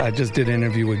I just did an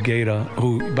interview with Gator,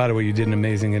 who, by the way, you did an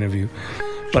amazing interview.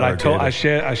 But I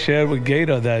shared with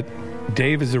Gator that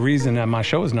Dave is the reason that my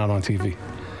show is not on TV.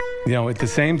 You know, at the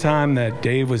same time that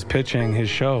Dave was pitching his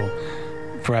show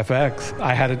for FX,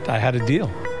 I had a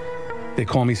deal. They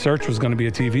called me Serch was going to be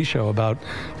a TV show about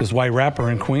this white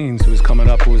rapper in Queens who was coming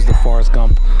up, who was the Forrest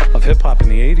Gump of hip hop in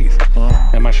the 80s. Oh.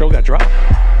 And my show got dropped.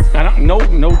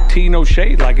 No tea, no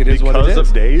shade, like it is what it is. Because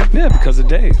of Dave? Yeah, because of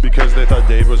Dave. Because they thought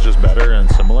Dave was just better and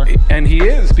similar? And he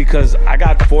is, because I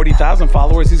got 40,000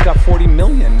 followers, he's got 40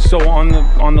 million. So on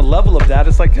the level of that,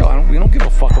 it's like, we don't give a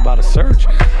fuck about a Serch.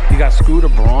 You got Scooter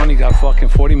Braun, you got fucking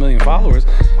 40 million followers.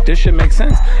 This shit makes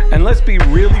sense. And let's be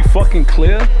really fucking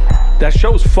clear, that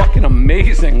show's fucking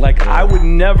amazing. Like, I would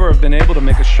never have been able to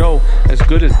make a show as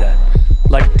good as that.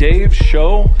 Like, Dave's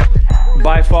show,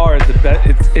 by far, is the best.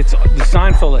 It's the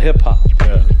Seinfeld of hip-hop.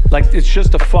 Yeah. Like, it's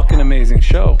just a fucking amazing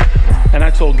show. And I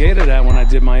told Gator that when I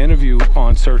did my interview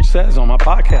on Serch Says on my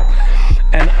podcast.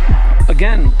 And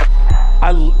again,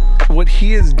 what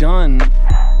he has done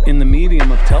in the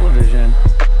medium of television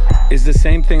is the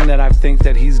same thing that I think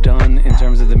that he's done in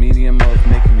terms of the medium of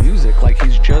making music. Like,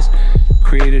 he's just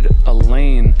created a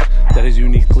lane that is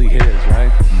uniquely his,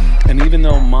 right? And even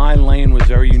though my lane was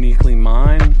very uniquely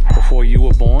mine before you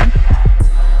were born,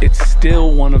 it's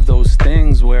still one of those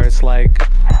things where it's like,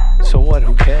 so what,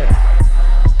 who cares?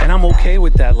 And I'm okay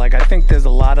with that. Like, I think there's a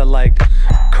lot of like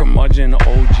curmudgeon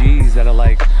OGs that are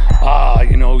like,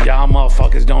 y'all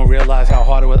motherfuckers don't realize how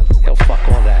hard it was. Yo, fuck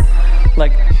all that.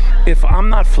 Like, if I'm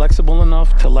not flexible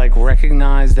enough to like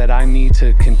recognize that I need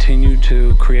to continue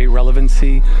to create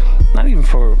relevancy, not even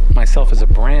for myself as a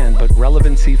brand, but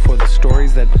relevancy for the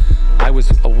stories that I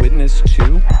was a witness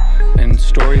to and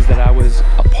stories that I was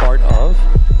a part of,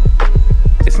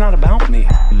 it's not about me.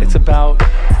 It's about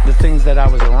the things that I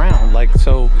was around. Like,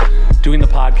 so doing the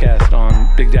podcast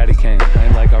on Big Daddy Kane,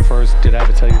 right? Like our first Did I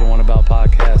Ever Tell You the One About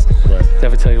podcast? Right. Did I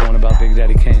Ever Tell You the One About Big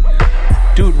Daddy Kane?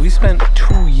 Dude, we spent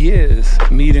 2 years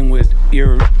meeting with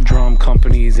eardrum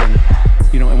companies and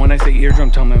when I say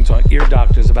eardrum companies, I'm talking ear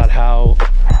doctors about how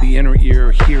the inner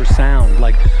ear hears sound.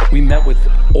 Like, we met with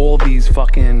all these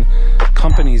fucking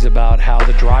companies about how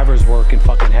the drivers work in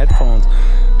fucking headphones.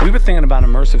 We were thinking about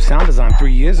immersive sound design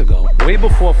 3 years ago, way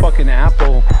before fucking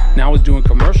Apple now was doing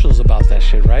commercials about that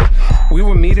shit, right? We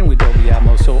were meeting with Dolby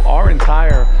Atmos, so our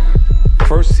entire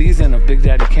first season of Big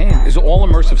Daddy Kane is all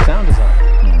immersive sound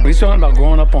design. We're talking about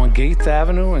growing up on Gates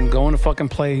Avenue and going to fucking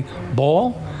play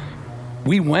ball.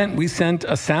 We sent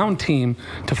a sound team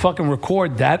to fucking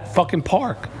record that fucking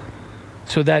park.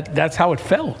 So that's how it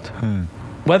felt.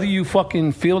 Whether you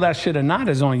fucking feel that shit or not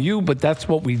is on you, but that's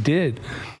what we did.